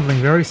doing something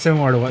very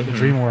similar to what the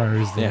Dream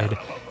Warriors did,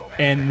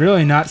 and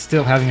really not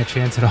still having a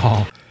chance at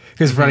all.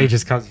 Because Freddy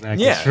just comes back.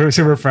 Yeah. It's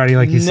Super Freddy,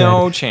 like you said.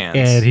 No chance.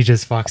 And he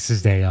just fucks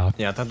his day up.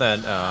 Yeah, I thought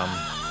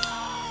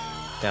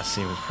that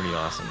scene was pretty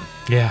awesome.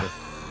 Yeah. With,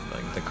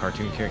 like the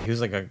cartoon character, he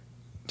was like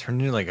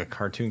turned into like a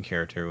cartoon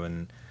character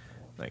when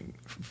like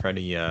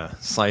Freddy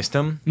sliced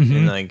him,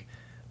 and like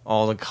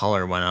all the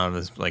color went out of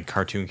his like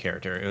cartoon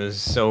character. It was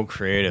so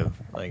creative,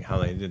 like how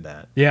they did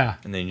that. Yeah.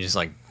 And then he just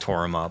like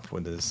tore him up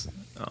with his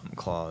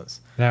claws.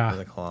 Yeah.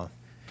 With a claw.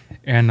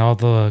 And all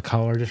the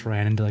color just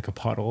ran into like a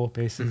puddle,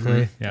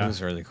 basically. Yeah. It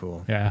was really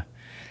cool. Yeah.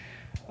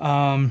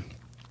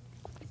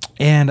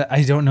 And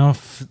I don't know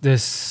if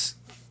this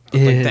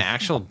Like is... the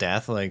actual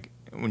death, like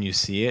when you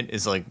see it,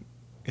 is like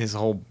his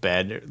whole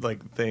bed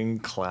like thing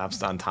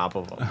collapsed on top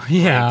of him.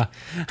 Yeah.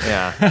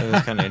 Yeah, it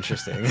was kind of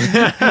interesting.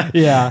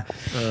 Yeah.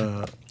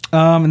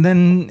 And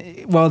then,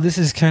 while this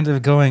is kind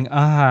of going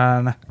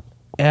on,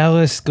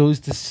 Alice goes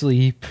to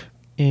sleep,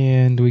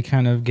 and we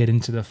kind of get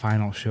into the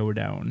final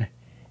showdown,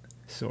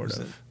 sort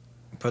of.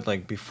 But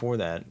like before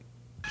that,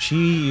 she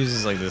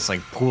uses like this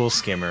like pool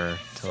skimmer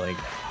to like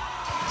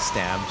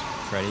stab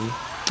Freddy,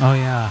 Oh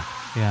yeah,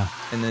 yeah.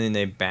 and then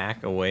they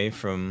back away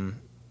from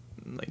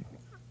like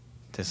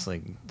this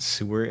like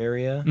sewer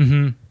area,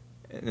 Mm-hmm.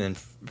 and then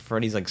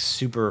Freddy's like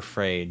super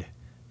afraid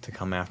to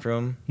come after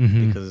him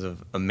Mhm. because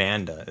of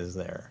Amanda is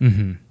there.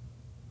 Mm-hmm.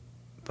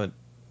 But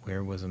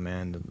where was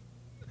Amanda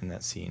in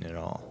that scene at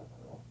all?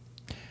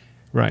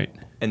 Right.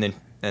 And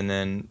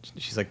then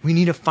she's like, we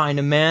need to find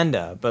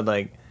Amanda, but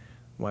like,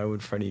 why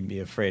would Freddy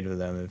be afraid of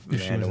them if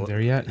She Amanda wasn't there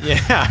yet. Yeah,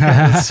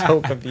 I was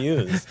so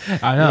confused.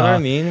 I know. You know what I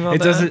mean about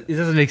it that?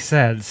 doesn't make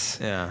sense.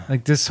 Yeah.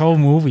 Like this whole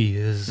movie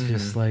is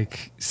just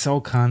like so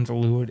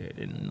convoluted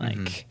and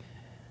like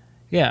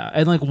yeah,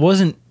 and like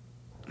wasn't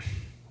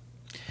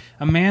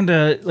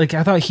Amanda like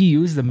I thought he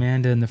used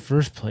Amanda in the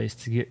first place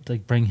to get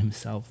like bring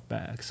himself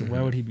back. So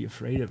why would he be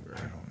afraid of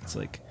her? It's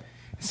like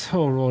it's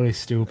so really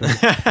stupid.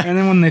 And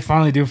then when they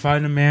finally do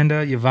find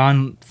Amanda,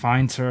 Yvonne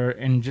finds her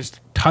and just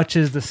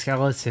touches the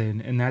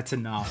skeleton, and that's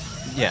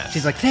enough. Yeah.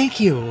 She's like, "Thank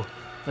you."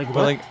 Like, But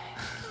what? like,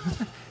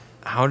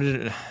 how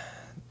did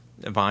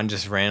Yvonne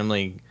just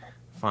randomly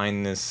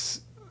find this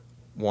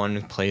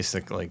one place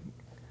that like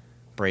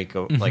break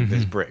like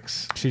there's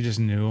bricks. She just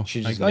knew.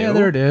 She like, just oh yeah, knew?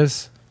 there it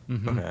is.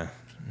 Okay.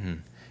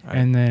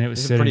 And then it was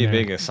It's a sitting pretty there.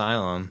 big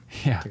asylum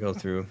Yeah. to go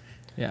through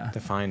Yeah. to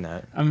find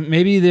that.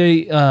 Maybe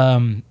they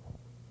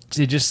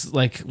just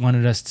like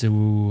wanted us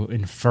to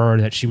infer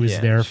that she was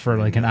Yeah, there for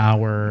like an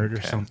hour or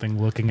Okay.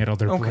 something, looking at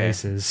other Okay.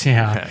 places.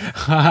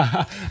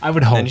 Yeah. I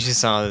would hope. Then she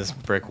saw this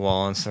brick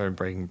wall and started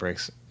breaking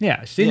bricks.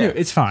 Yeah, she knew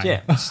it's fine.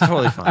 Yeah, it's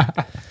totally fine.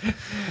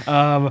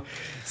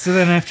 So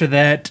then after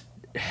that,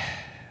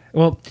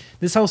 well,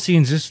 this whole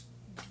scene's just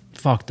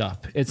fucked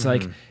up. It's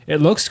like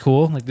it looks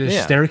cool, like the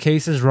Yeah.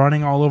 staircases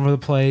running all over the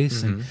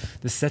place, and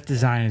the set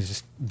design is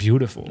just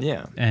beautiful.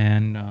 Yeah.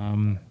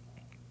 And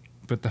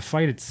but the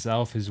fight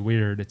itself is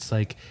weird. It's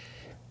like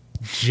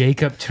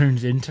Jacob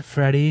turns into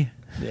Freddy,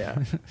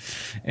 Yeah.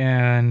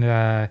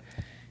 and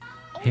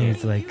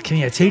he's like, "Can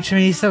you teach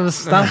me some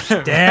stuff,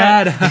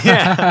 Dad?"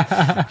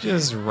 Yeah.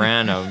 Just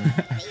random.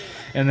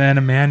 And then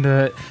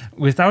Amanda,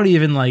 without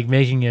even like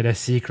making it a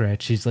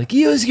secret, she's like,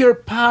 "Use your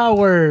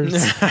powers,"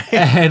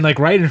 and like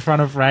right in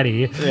front of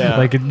Freddy, Yeah.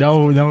 like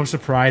no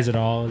surprise at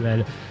all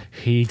that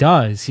he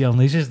does. He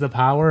unleashes the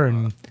power,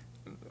 and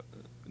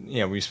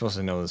Yeah, we're supposed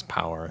to know this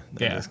power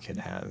that Yeah. this kid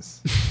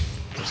has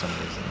for some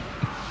reason.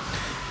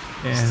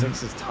 He and,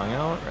 sticks his tongue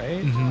out,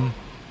 right?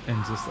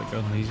 and just like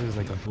unleashes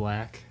like a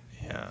black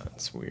Yeah,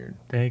 it's weird.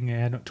 thing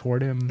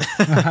toward him.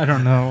 I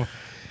don't know.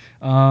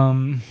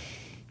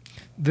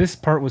 This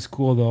part was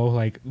cool though.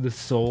 Like the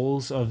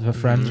souls of the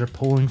friends are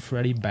pulling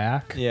Freddy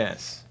back.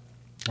 Yes.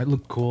 It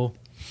looked cool,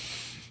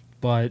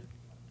 but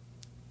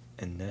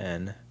And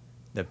then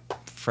the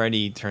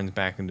Freddy turns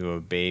back into a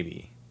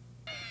baby,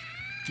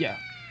 yeah.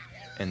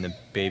 and the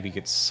baby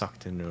gets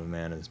sucked into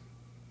Amanda's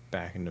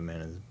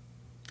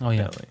Oh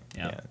yeah. belly.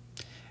 Yeah.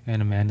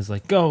 And Amanda's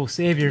like, "Go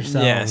save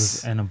yourselves,"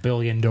 Yes. and a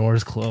billion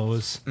doors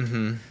close.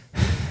 Mm-hmm.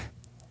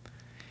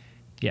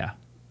 Yeah.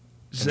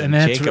 And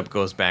then Jacob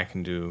goes back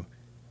into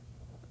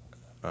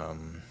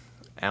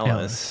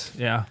Alice,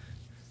 Yeah.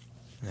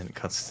 and then it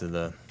cuts to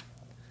the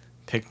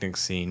picnic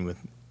scene with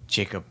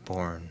Jacob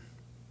Bourne.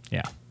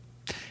 Yeah.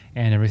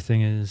 And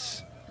everything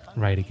is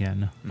right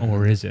again,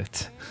 or is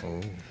it?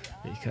 Oh.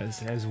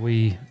 Because as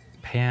we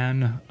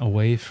pan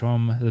away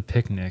from the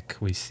picnic,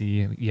 we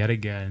see yet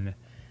again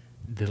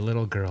the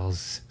little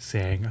girls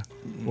saying,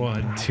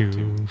 1,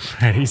 2,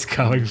 Freddy's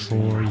coming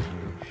for you.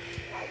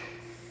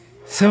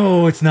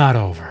 So it's not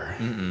over.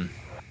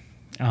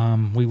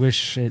 We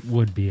wish it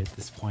would be at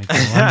this point. Though.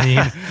 I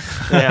mean,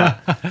 Yeah.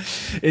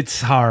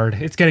 it's hard.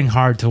 It's getting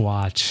hard to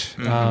watch.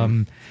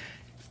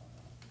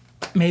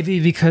 Maybe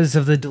because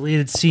of the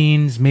deleted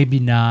scenes, maybe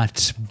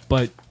not.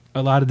 But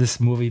a lot of this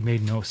movie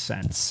made no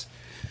sense.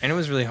 And it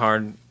was really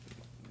hard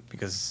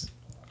because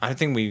I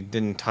think we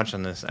didn't touch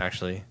on this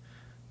actually.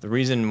 The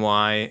reason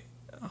why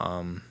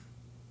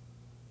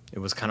it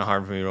was kind of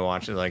hard for me to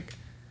watch it, like,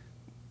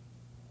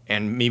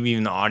 and maybe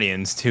even the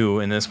audience too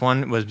in this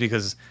one, was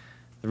because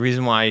the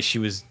reason why she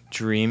was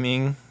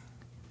dreaming,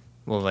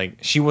 well, like,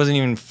 she wasn't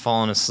even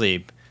falling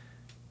asleep.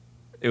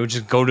 It would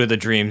just go to the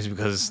dreams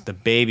because the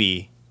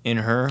baby in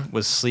her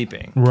was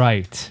sleeping.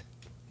 Right.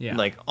 Yeah.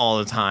 Like all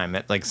the time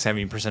at like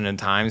 70% of the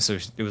time, so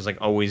it was like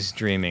always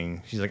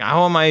dreaming. She's like,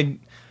 how am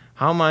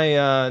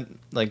I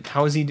like,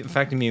 how is he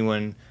affecting me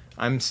when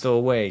I'm still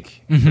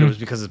awake? But it was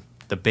because of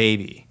the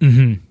baby.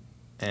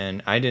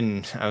 And I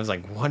was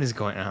like, what is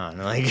going on?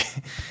 Like,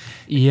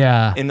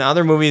 yeah. in the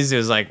other movies it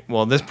was like,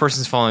 well, this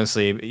person's falling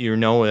asleep, you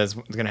know that's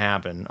what's gonna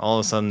happen. All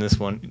of a sudden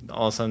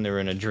they were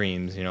in a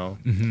dreams, you know.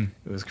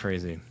 It was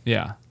crazy.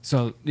 Yeah.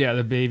 So yeah,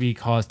 the baby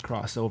caused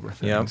crossover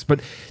things, Yep.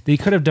 but they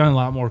could have done a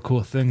lot more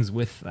cool things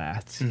with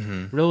that.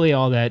 Really,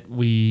 all that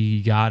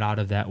we got out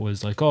of that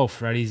was like, oh,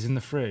 Freddy's in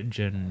the fridge,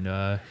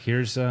 and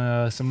here's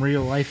some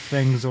real life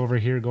things over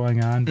here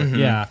going on. But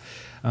yeah,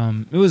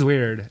 it was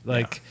weird.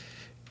 Like,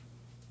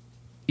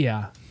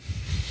 yeah,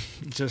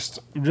 just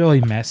really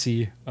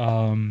messy.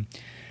 The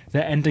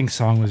ending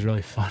song was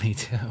really funny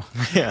too.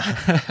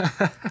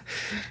 Yeah.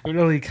 It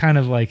really kind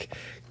of like.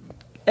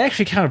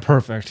 Actually, kind of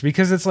perfect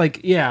because it's like,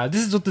 yeah,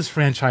 this is what this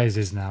franchise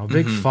is now.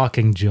 Big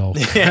fucking joke.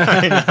 Yeah,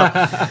 I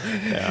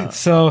know. Yeah.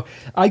 So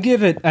I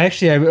give it.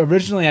 Actually,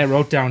 originally I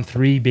wrote down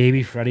 3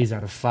 baby Freddy's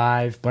out of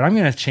 5, but I'm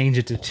gonna change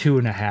it to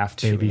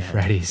 2.5 baby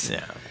Freddy's.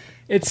 Yeah.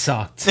 It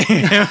sucked.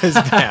 It was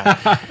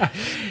bad.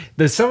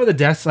 Some of the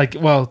deaths, like,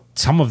 well,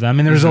 some of them,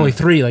 and there's only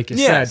 3, like you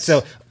said. Yes.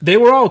 So they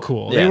were all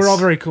cool. They Yes. were all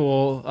very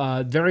cool.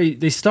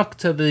 They stuck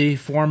to the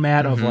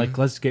format of like,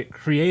 let's get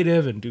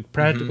creative and do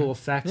practical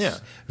effects Yeah.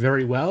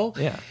 very well.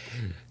 Yeah.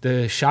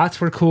 The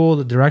shots were cool.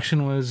 The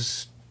direction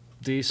was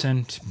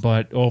decent,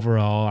 but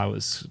overall, I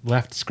was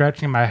left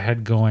scratching my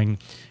head, going,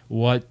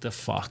 "What the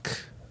fuck?"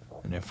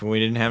 And if we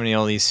didn't have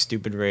all these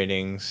stupid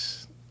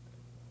ratings,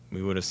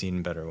 we would have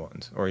seen better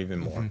ones, or even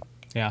more.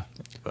 Yeah.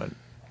 But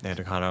they had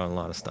to cut out a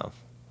lot of stuff.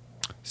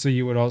 So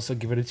you would also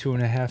give it a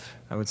 2.5?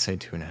 I would say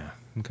 2.5.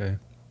 Okay.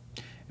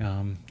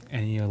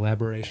 Any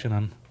elaboration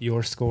on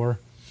your score?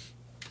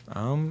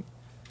 I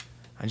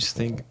just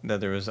think that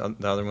the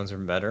other ones are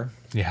better.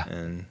 Yeah.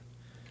 And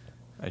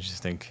I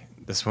just think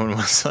this one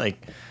was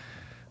like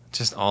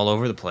just all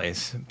over the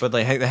place. But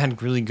like they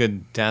had really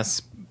good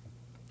deaths,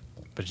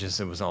 but just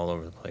it was all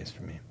over the place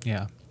for me.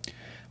 Yeah.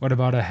 What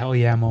about a hell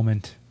yeah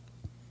moment?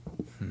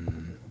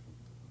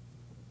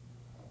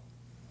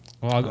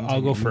 Well,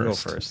 I'll go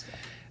first. Go first.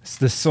 It's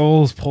the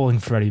Souls pulling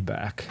Freddy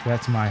back.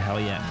 That's my hell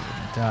yeah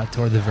moment.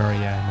 Toward the very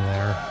end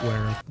there,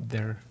 where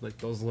they're like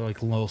those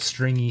little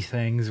stringy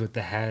things with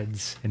the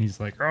heads, and he's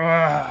like,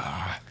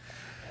 ah.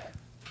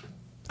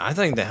 I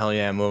think the hell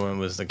yeah moment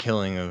was the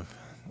killing of,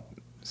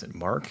 is it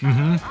Mark?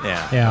 Mm-hmm.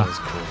 Yeah. Yeah. That was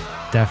cool.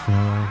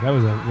 Definitely. That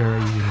was a very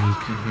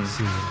unique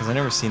scene. Because I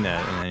never seen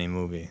that in any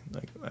movie.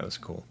 Like that was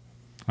cool.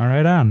 All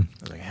right, on.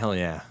 I was like, hell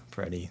yeah,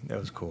 Freddy. That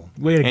was cool.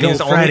 Way to and go, it was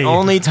the Freddy.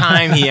 only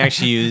time he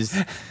actually used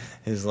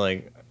his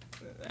like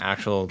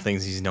actual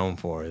things he's known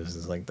for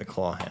is like the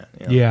claw hand.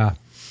 You know? Yeah.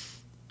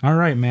 All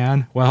right,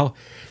 man. Well,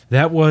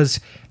 that was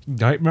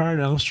Nightmare on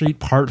Elm Street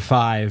Part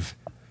 5.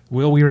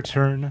 Will we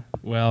return?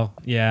 Well,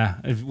 yeah,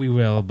 we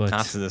will, but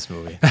Not to this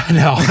movie.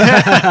 no.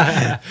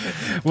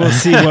 We'll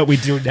see what we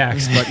do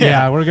next. But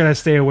yeah, we're gonna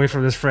stay away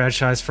from this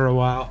franchise for a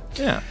while.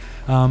 Yeah.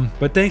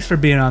 But thanks for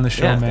being on the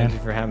show, Yeah, man. thank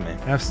you for having me.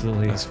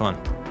 Absolutely. It was fun.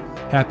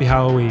 Happy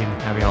Halloween.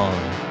 Happy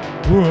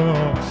Halloween.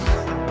 Whoa.